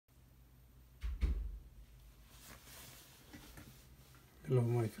Hello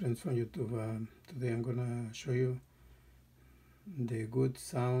my friends on YouTube. Today I'm gonna show you the good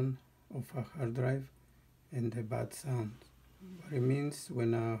sound of a hard drive and the bad sound. What it means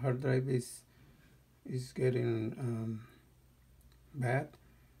when a hard drive is getting bad,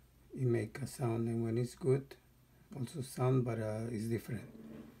 it make a sound, and when it's good, also sound, but it's different.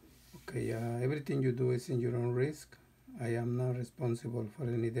 Okay, everything you do is in your own risk. I am not responsible for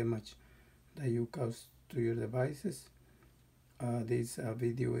any damage that you cause to your devices. This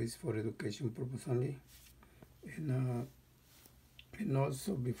video is for education purpose only, and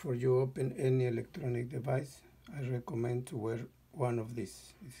also before you open any electronic device, I recommend to wear one of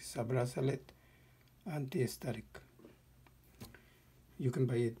these. This is a bracelet anti-static. You can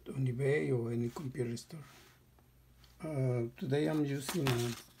buy it on eBay or any computer store. Today I'm using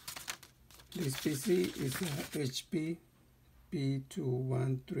this PC. It's a HP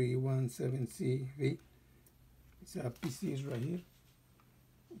P21317CV. It's a PC right here.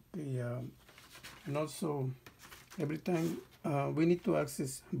 Okay, and also every time we need to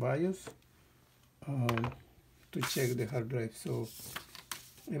access BIOS to check the hard drive. So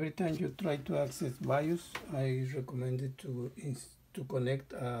every time you try to access BIOS, I recommend it to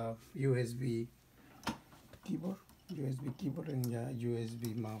connect a USB keyboard and a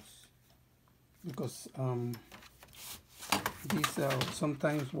USB mouse, because these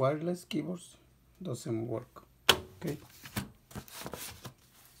sometimes wireless keyboards doesn't work. Okay,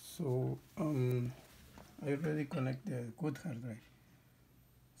 so I already connect the good hard drive.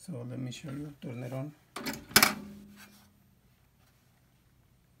 So let me show you. Turn it on.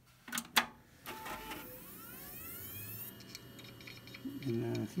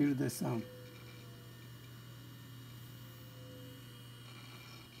 And hear the sound.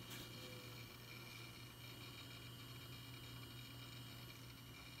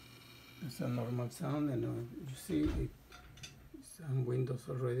 It's a normal sound, and you see it's on Windows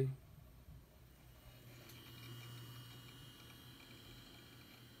already.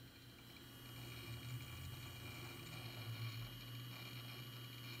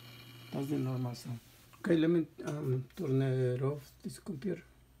 That's the normal sound. Okay, let me turn it off, this computer.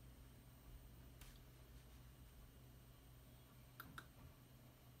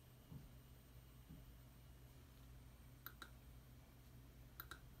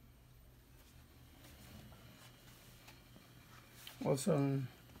 Also, I'm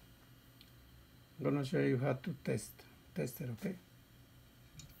gonna show you how to test it, okay?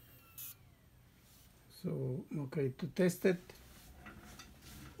 So, okay, to test it,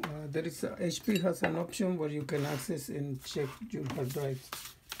 there is HP has an option where you can access and check your hard drives.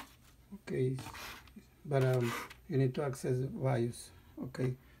 Okay, but you need to access BIOS.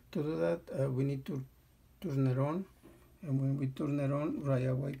 Okay, to do that, we need to turn it on, and when we turn it on, right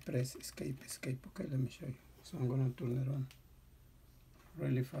away press escape. Okay, let me show you. So I'm gonna turn it on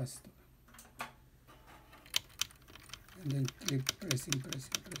really fast, and then keep pressing.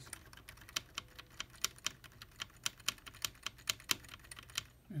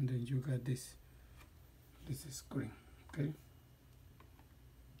 And then you got this screen. Okay,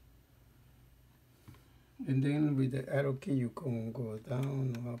 and then with the arrow key you can go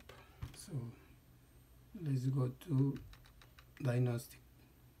down or up. So let's go to diagnostic.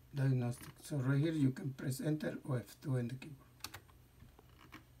 So right here you can press enter or F2 in the keyboard.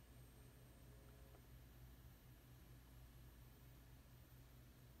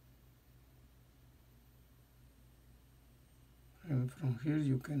 And from here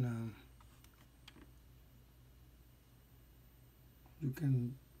you can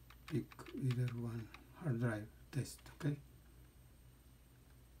pick either one. Hard drive test. Okay,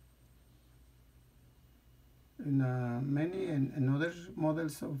 in many and other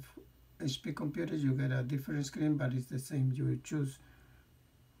models of HP computers you get a different screen, but it's the same. You will choose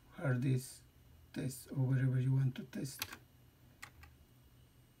hard disk test or wherever you want to test.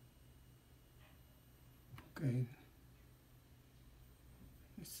 Okay,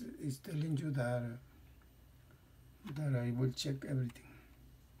 it's telling you that I will check everything.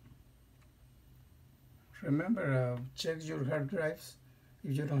 Remember, check your hard drives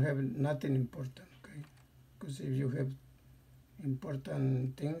if you don't have nothing important, okay? Because if you have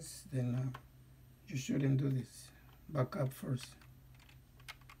important things, then you shouldn't do this. Back up first.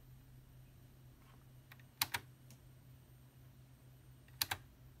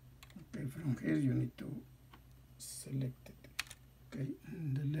 Okay, from here you need to select it. Okay,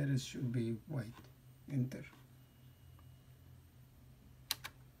 and the letters should be white. Enter.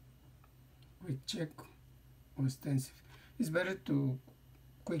 Quick check or extensive. It's better to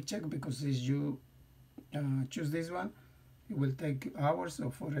quick check, because if you choose this one, it will take hours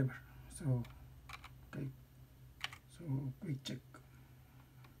or forever. So okay, so quick check.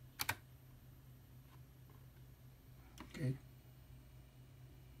 Okay.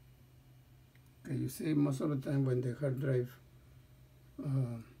 Okay, you see most of the time when the hard drive,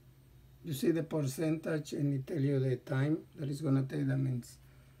 you see the percentage and it tell you the time that it's gonna take. That means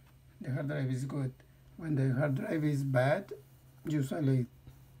the hard drive is good. When the hard drive is bad, usually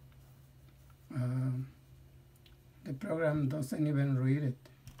the program doesn't even read it.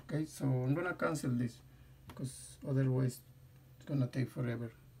 Okay, so I'm gonna cancel this because otherwise it's gonna take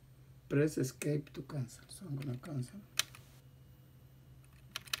forever. Press escape to cancel. So I'm gonna cancel.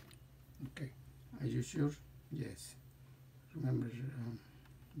 Okay, are you sure? Yes. Remember,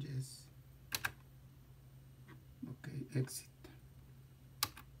 yes. Okay, exit.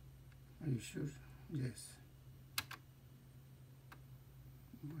 Are you sure? Yes.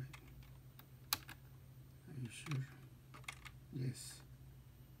 Wait. Are you sure? Yes.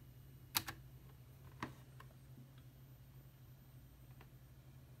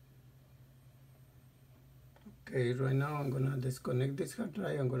 Okay, right now I'm gonna disconnect this hard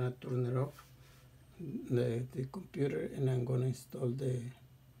drive. I'm gonna turn it off, the computer, and I'm gonna install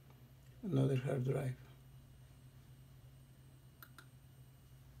another hard drive.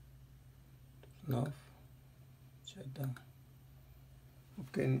 Turn off, shut down.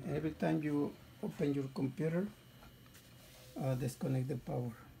 Okay, and every time you open your computer, disconnect the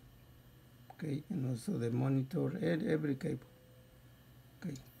power. Okay, and also the monitor and every cable.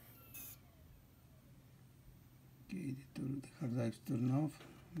 Okay. Okay, the hard drive turned off.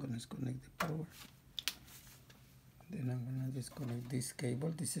 I'm gonna disconnect the power. Then I'm gonna disconnect this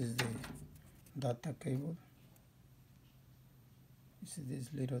cable. This is the data cable. You see this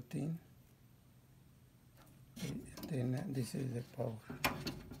little thing. Then this is the power.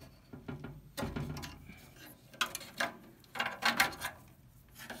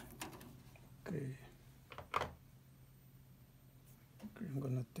 Okay. Okay, I'm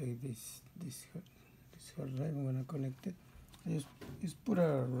gonna take this hard drive. I'm gonna connect it. I just put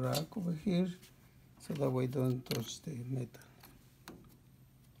a rack over here so that way don't touch the metal.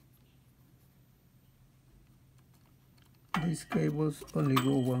 These cables only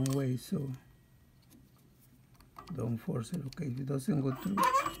go one way, so don't force it. Okay, if it doesn't go through, go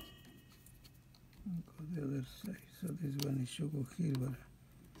the other side. So this one it should go here,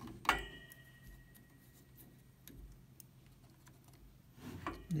 but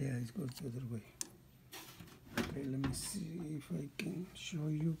yeah, it goes the other way. Okay, let me see if I can show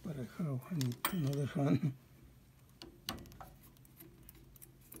you how. I need another hand.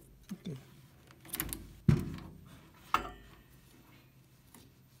 Okay.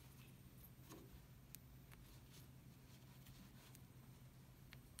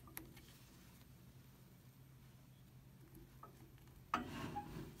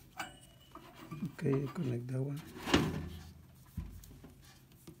 Okay, connect that one.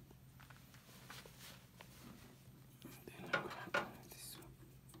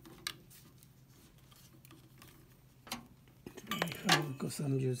 Because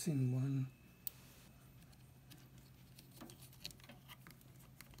I'm using one.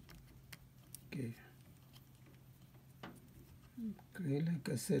 Okay. Okay, like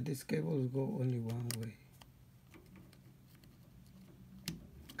I said, these cables go only one way.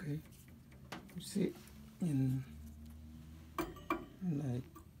 Okay. You see, and I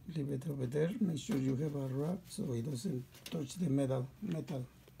leave it over there. Make sure you have a wrap so it doesn't touch the metal.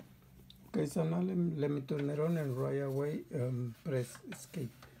 Okay, so now let me turn it on and right away press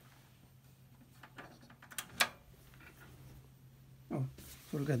escape. Oh,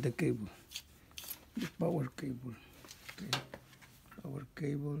 forgot the cable, the power cable. Okay, power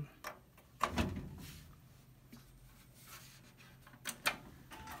cable.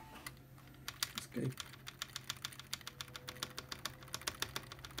 Escape.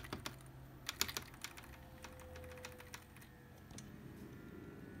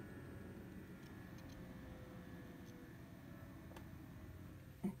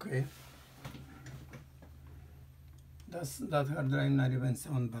 Okay, that hard drive not even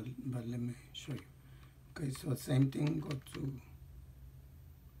sound, but let me show you. Okay, so same thing, go to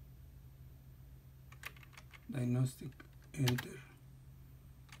diagnostic, enter,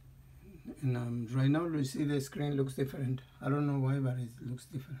 and right now you see the screen looks different. I don't know why, but it looks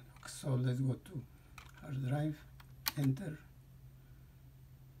different. So let's go to hard drive, enter.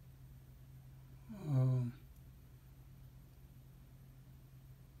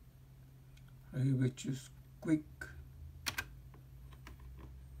 We choose quick.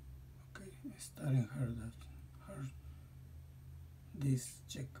 Okay, starting hard disk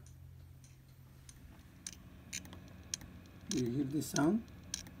check. Do you hear the sound?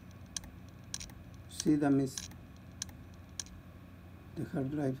 See, that means the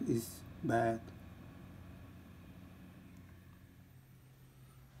hard drive is bad.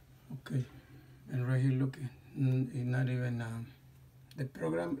 Okay, and right here, look, it's not even the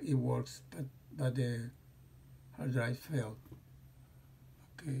program. It works, but the hard drive failed.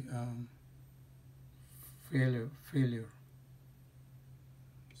 Okay, failure.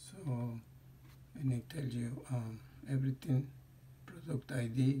 So, and it tells you everything, product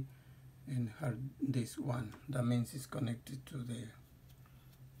ID and hard disk 1. That means it's connected to the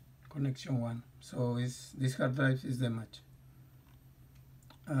connection 1. So this hard drive is damaged.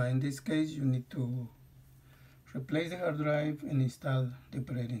 In this case, you need to replace the hard drive and install the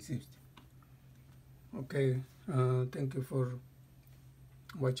operating system. Okay, thank you for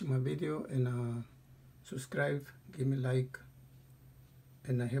watching my video, and subscribe, give me a like,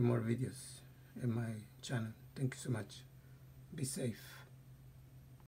 and I have more videos in my channel. Thank you so much. Be safe.